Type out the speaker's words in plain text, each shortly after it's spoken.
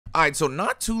All right, so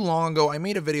not too long ago, I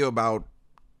made a video about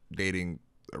dating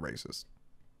a racist.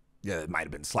 Yeah, it might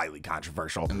have been slightly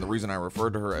controversial. And the reason I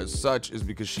referred to her as such is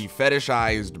because she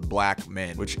fetishized black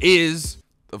men, which is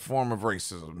a form of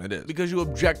racism. It is. Because you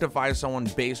objectify someone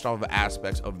based off of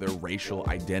aspects of their racial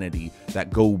identity that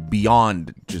go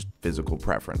beyond just physical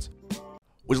preference.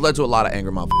 Which led to a lot of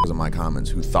angry motherfuckers in my comments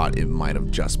who thought it might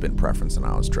have just been preference and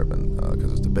I was tripping,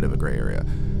 because it's a bit of a gray area,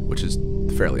 which is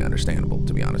fairly understandable,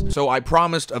 to be honest. So I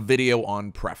promised a video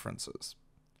on preferences.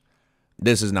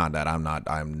 This is not that. I'm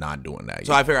not doing that.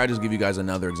 So I figure I just give you guys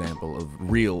another example of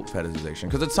real fetishization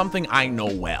because it's something I know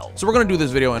well. So we're gonna do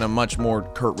this video in a much more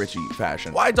CurtRichy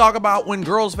fashion. Why talk about when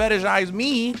girls fetishize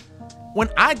me when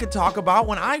I could talk about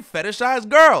when I fetishize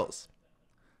girls?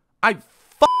 I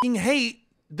fucking hate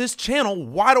this channel.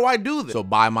 Why do I do this? So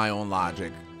by my own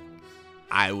logic,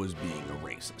 I was being a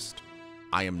racist.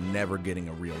 I am never getting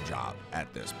a real job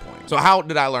at this point. So how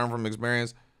did I learn from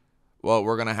experience? Well,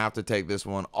 we're gonna have to take this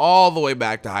one all the way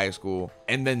back to high school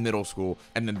and then middle school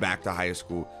and then back to high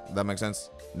school. Does that make sense?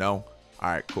 No? All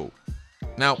right, cool.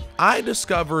 Now, I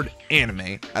discovered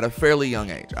anime at a fairly young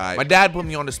age. My dad put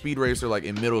me on to Speed Racer like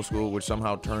in middle school, which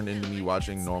somehow turned into me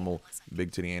watching normal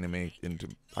big titty anime into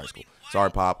high school. Sorry,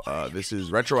 Pop. This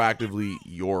is retroactively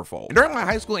your fault. And during my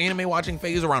high school anime watching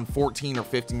phase around 14 or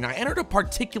 15, I entered a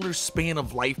particular span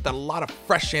of life that a lot of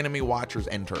fresh anime watchers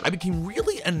enter. I became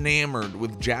really enamored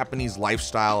with Japanese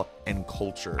lifestyle and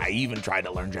culture. I even tried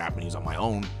to learn Japanese on my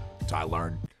own until I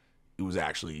learned it was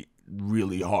actually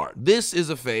really hard. This is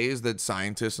a phase that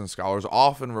scientists and scholars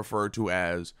often refer to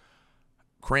as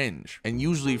cringe. And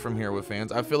usually from here with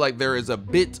fans, I feel like there is a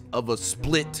bit of a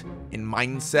split in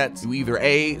mindsets. You either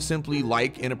A, simply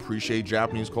like and appreciate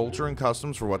Japanese culture and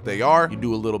customs for what they are, you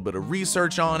do a little bit of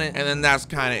research on it, and then that's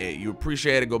kind of it. You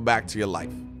appreciate it, go back to your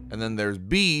life. And then there's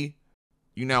B,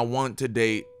 you now want to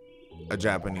date a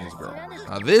Japanese girl.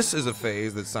 Now this is a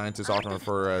phase that scientists often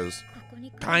refer as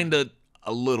kinda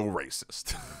a little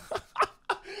racist.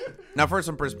 Now, for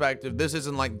some perspective, this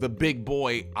isn't like the big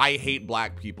boy, I hate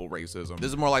black people racism. This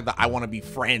is more like the I want to be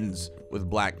friends with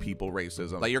black people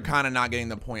racism. Like, you're kind of not getting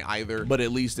the point either, but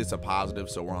at least it's a positive,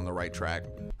 so we're on the right track.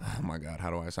 Oh my God,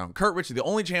 how do I sound? CurtRichy, the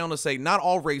only channel to say not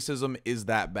all racism is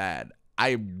that bad.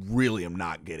 I really am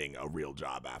not getting a real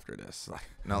job after this.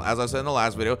 Now, as I said in the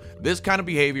last video, this kind of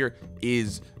behavior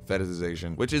is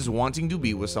fetishization, which is wanting to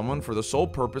be with someone for the sole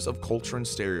purpose of culture and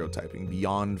stereotyping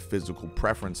beyond physical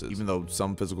preferences, even though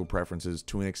some physical preferences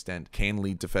to an extent can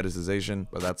lead to fetishization,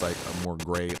 but that's like a more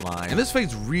gray line. And this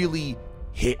phase really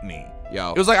hit me,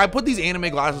 yo. It was like I put these anime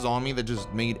glasses on me that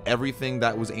just made everything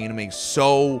that was anime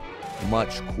so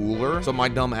much cooler. So my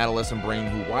dumb adolescent brain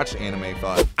who watched anime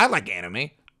thought, I like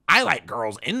anime. I like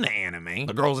girls in the anime.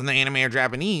 The girls in the anime are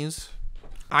Japanese.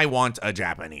 I want a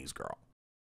Japanese girl.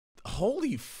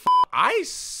 Holy f***, I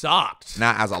sucked.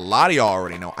 Now, as a lot of y'all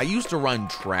already know, I used to run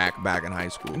track back in high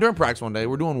school. And during practice one day,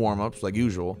 we're doing warm-ups like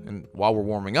usual. And while we're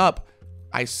warming up,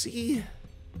 I see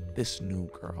this new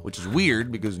girl, which is weird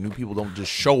because new people don't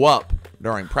just show up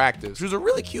during practice. She was a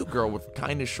really cute girl with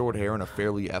kind of short hair and a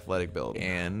fairly athletic build.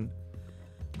 And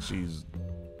she's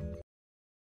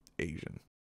Asian.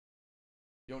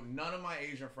 Yo, none of my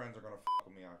Asian friends are gonna fuck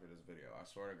with me after this video, I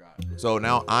swear to God. So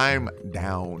now I'm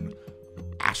down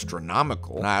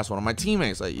astronomical. And I asked one of my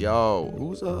teammates, like, yo,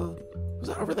 who's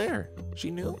that over there?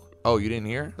 She new? Oh, you didn't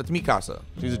hear? That's Mikasa.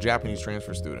 She's a Japanese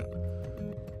transfer student.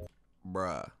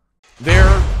 Bruh.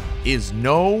 There is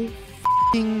no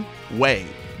fucking way.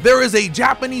 There is a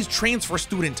Japanese transfer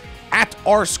student at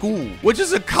our school, which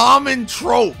is a common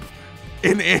trope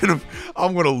in anime.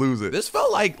 I'm gonna lose it. This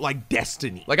felt like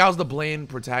destiny. Like I was the bland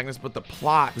protagonist, but the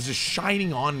plot was just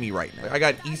shining on me right now. Like I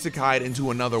got isekai'd into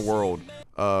another world,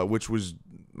 which was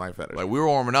my fetish. Like we were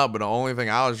warming up, but the only thing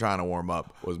I was trying to warm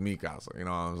up was Mikasa. You know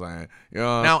what I'm saying? You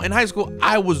know? Now in high school,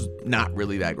 I was not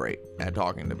really that great at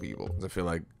talking to people. I feel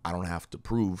like I don't have to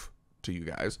prove to you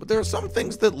guys, but there are some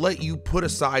things that let you put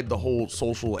aside the whole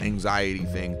social anxiety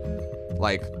thing,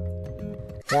 like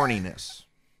horniness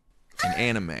and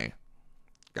anime.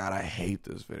 God, I hate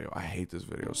this video. I hate this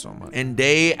video so much. And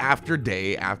day after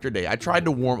day after day, I tried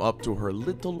to warm up to her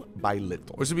little by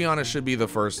little, which to be honest should be the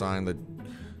first sign that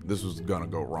this was gonna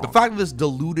go wrong. The fact that this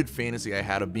deluded fantasy I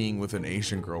had of being with an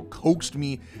Asian girl coaxed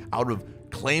me out of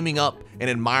claiming up and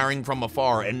admiring from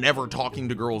afar and never talking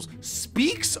to girls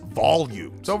speaks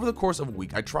volumes. So over the course of a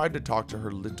week, I tried to talk to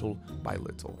her little by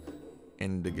little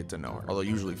and to get to know her. Although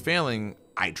usually failing,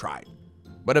 I tried.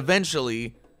 But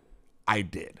eventually, I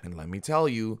did. And let me tell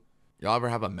you, Y'all ever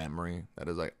have a memory that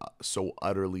is like so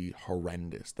utterly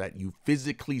horrendous that you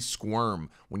physically squirm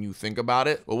when you think about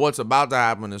it? Well, what's about to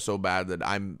happen is so bad that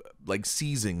I'm like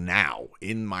seizing now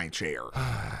in my chair.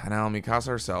 Now, Mikasa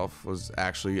herself was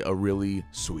actually a really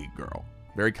sweet girl.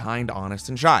 Very kind, honest,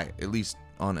 and shy, at least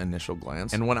on initial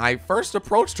glance. And when I first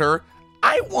approached her,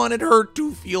 I wanted her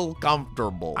to feel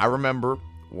comfortable. I remember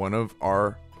one of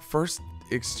our first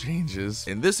exchanges.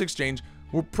 In this exchange,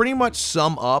 will pretty much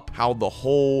sum up how the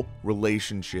whole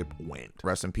relationship went.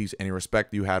 Rest in peace, any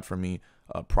respect you had for me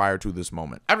prior to this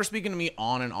moment. After speaking to me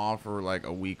on and off for like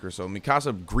a week or so,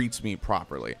 Mikasa greets me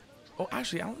properly. Oh,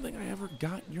 actually, I don't think I ever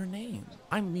got your name.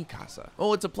 I'm Mikasa.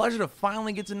 Oh, it's a pleasure to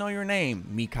finally get to know your name,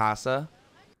 Mikasa.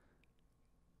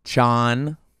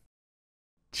 Chan.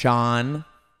 Chan.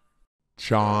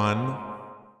 Chan.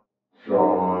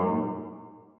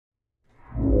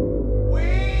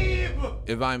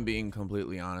 If I'm being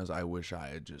completely honest, I wish I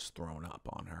had just thrown up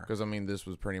on her. Because, I mean, this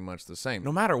was pretty much the same.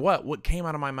 No matter what came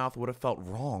out of my mouth would have felt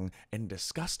wrong and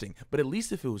disgusting. But at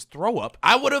least if it was throw up,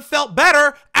 I would have felt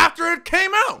better after it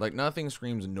came out. Like, nothing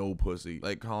screams no pussy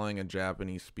like calling a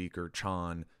Japanese speaker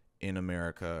Chan in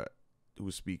America who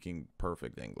was speaking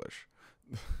perfect English.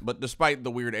 But despite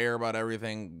the weird air about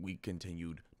everything, we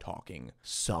continued talking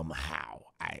somehow.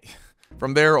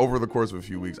 From there, over the course of a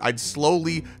few weeks, I'd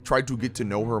slowly tried to get to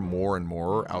know her more and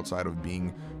more outside of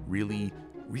being really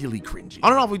cringy. I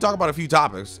don't know if we talk about a few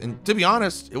topics, and to be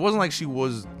honest, it wasn't like she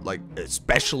was like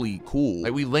especially cool.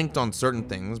 Like we linked on certain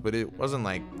things, but it wasn't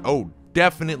like, oh,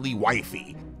 definitely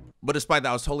wifey. But despite that,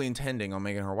 I was totally intending on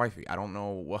making her wifey. I don't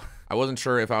know. I wasn't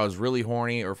sure if I was really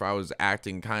horny or if I was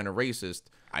acting kind of racist.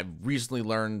 I've recently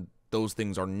learned those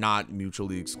things are not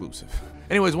mutually exclusive.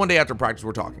 Anyways, one day after practice,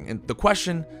 we're talking, and the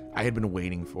question I had been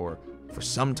waiting for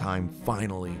some time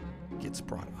finally gets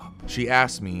brought up. She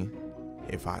asked me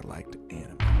if I liked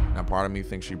anime. Now, part of me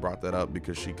thinks she brought that up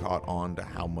because she caught on to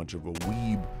how much of a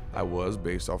weeb I was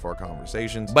based off our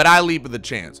conversations, but I leap at the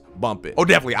chance, bump it. Oh,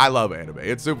 definitely, I love anime.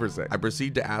 It's super sick. I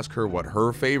proceed to ask her what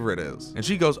her favorite is, and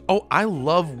she goes, oh, I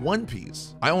love One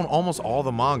Piece. I own almost all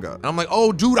the manga. And I'm like,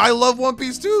 oh, dude, I love One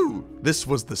Piece too. This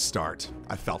was the start.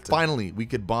 I felt it. Finally, we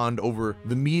could bond over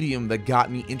the medium that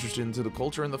got me interested into the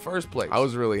culture in the first place. I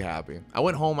was really happy. I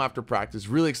went home after practice,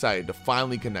 really excited to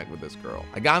finally connect with this girl.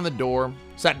 I got in the door,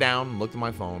 sat down, looked at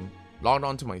my phone, logged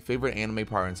on to my favorite anime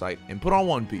pirate site, and put on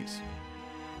One Piece.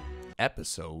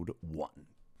 Episode 1,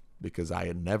 because I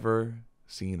had never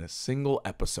seen a single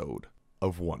episode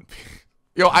of One Piece.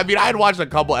 Yo, I mean, I had watched a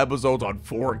couple episodes on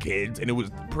 4Kids, and it was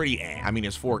pretty I mean,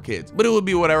 it's 4Kids, but it would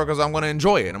be whatever because I'm going to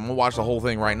enjoy it. I'm going to watch the whole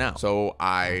thing right now. So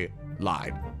I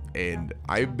lied, and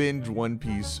I binged One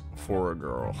Piece for a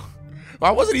girl. I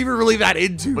wasn't even really that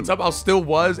into, but somehow still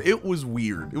was. It was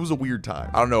weird. It was a weird time.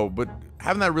 I don't know, but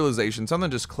having that realization, something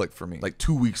just clicked for me. Like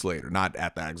 2 weeks later, not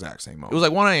at that exact same moment. It was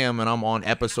like 1 a.m. and I'm on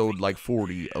episode like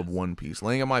 40 of One Piece,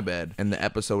 laying in my bed, and the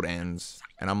episode ends,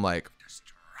 and I'm like,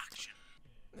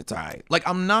 it's all right. Like,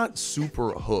 I'm not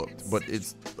super hooked, but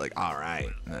it's like, all right,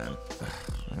 man.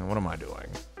 What am I doing?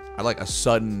 I like a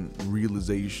sudden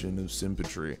realization of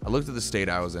sympatry. I looked at the state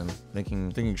I was in,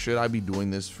 thinking, should I be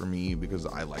doing this for me because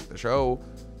I like the show,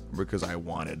 or because I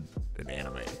wanted an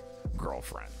anime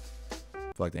girlfriend? I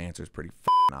feel like the answer is pretty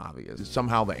obvious.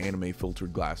 Somehow the anime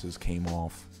filtered glasses came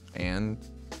off, and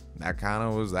that kind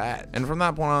of was that. And from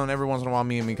that point on, every once in a while,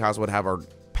 me and Mikasa would have our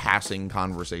passing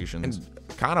conversations.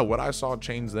 And kind of what I saw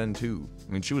changed then too.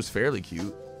 I mean, she was fairly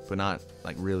cute, but not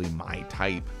like really my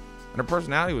type. And her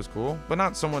personality was cool, but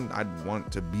not someone I'd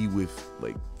want to be with,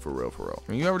 like, for real, for real.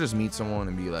 I mean, you ever just meet someone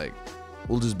and be like,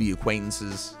 we'll just be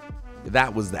acquaintances?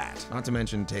 That was that. Not to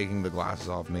mention taking the glasses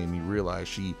off made me realize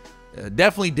she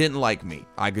definitely didn't like me.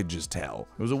 I could just tell.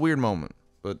 It was a weird moment,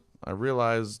 but I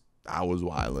realized I was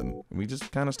wildin', and we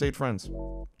just kind of stayed friends.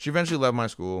 She eventually left my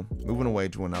school, moving away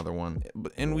to another one,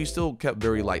 and we still kept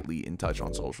very lightly in touch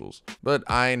on socials. But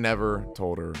I never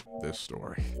told her this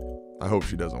story. I hope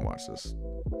she doesn't watch this.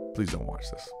 Please don't watch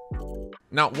this.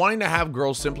 Now, wanting to have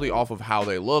girls simply off of how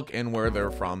they look and where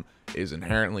they're from is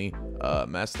inherently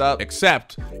messed up,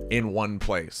 except in one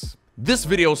place. This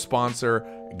video sponsor,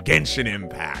 Genshin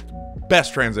Impact.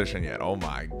 Best transition yet, oh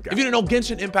my god. If you didn't know,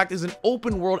 Genshin Impact is an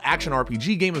open world action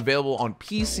RPG game available on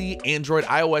PC, Android,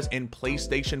 iOS, and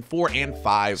PlayStation 4 and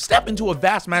 5. Step into a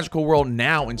vast magical world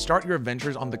now and start your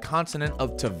adventures on the continent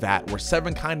of Teyvat, where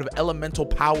 7 kind of elemental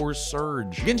powers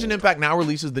surge. Genshin Impact now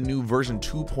releases the new version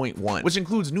 2.1, which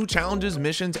includes new challenges,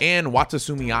 missions, and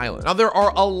Watasumi Island. Now, there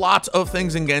are a lot of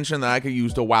things in Genshin that I could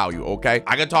use to wow you, okay?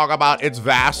 I could talk about its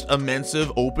vast, immense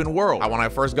open world. When I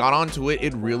first got onto it,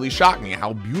 it really shocked me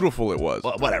how beautiful it was.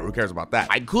 Well, whatever, who cares about that?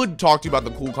 I could talk to you about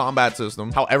the cool combat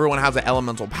system, how everyone has an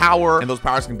elemental power, and those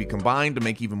powers can be combined to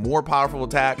make even more powerful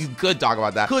attacks. You could talk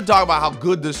about that. Could talk about how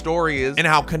good the story is and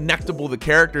how connectable the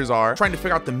characters are, trying to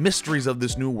figure out the mysteries of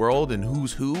this new world and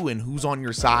who's who and who's on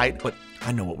your side. But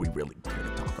I know what we really care to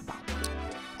talk about.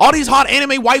 All these hot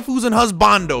anime waifus and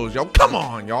husbandos, yo. Come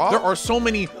on, y'all. There are so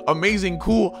many amazing,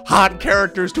 cool, hot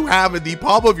characters to have in the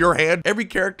palm of your hand. Every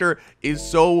character is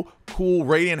so cool,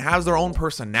 radiant, has their own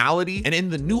personality. And in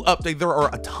the new update, there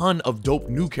are a ton of dope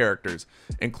new characters,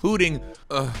 including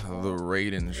the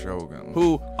Raiden Shogun,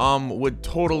 who would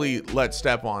totally let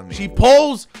step on me. She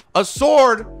pulls a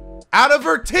sword out of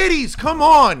her titties. Come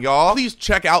on, y'all. Please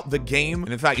check out the game.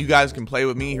 And in fact, you guys can play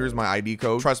with me. Here's my ID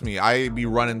code. Trust me, I be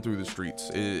running through the streets.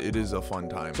 It is a fun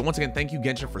time. So once again, thank you,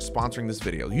 Genshin, for sponsoring this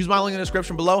video. Use my link in the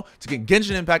description below to get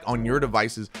Genshin Impact on your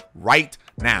devices right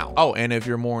now. Oh, and if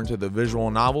you're more into the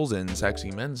visual novels and sexy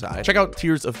men's side, check out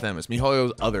Tears of Themis,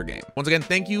 MiHoYo's other game. Once again,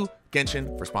 thank you,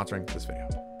 Genshin, for sponsoring this video.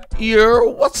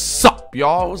 What's up,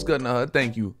 y'all? What's good in the hood?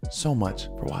 Thank you so much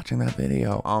for watching that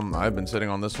video. I've been sitting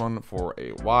on this one for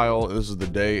a while. This is the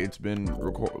day it's been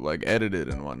edited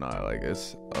and whatnot. Like,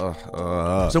 it's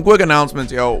some quick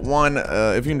announcements, yo. One,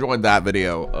 if you enjoyed that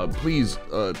video, please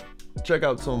check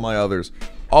out some of my others.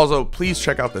 Also, please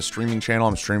check out the streaming channel.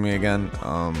 I'm streaming again.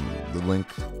 The link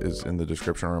is in the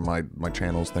description, or my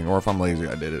channels thing, or if I'm lazy,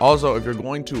 I did it. Also, if you're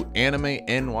going to Anime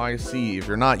NYC, if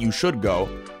you're not, you should go.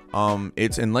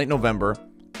 It's in late November,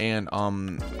 and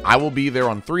I will be there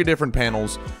on 3 different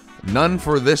panels, none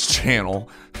for this channel,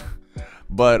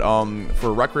 but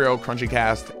for Recreo,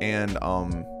 Crunchycast, and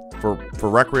for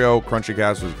Recreo,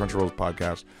 Crunchycast, which is Crunchyroll's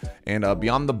podcast, and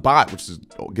Beyond the Bot, which is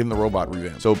getting the robot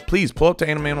revamp. So please pull up to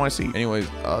Anime NYC. Anyways,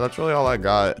 that's really all I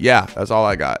got. Yeah, that's all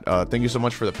I got. Thank you so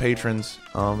much for the patrons,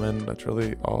 and that's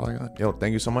really all I got. Yo,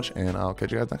 thank you so much, and I'll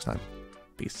catch you guys next time.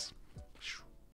 Peace.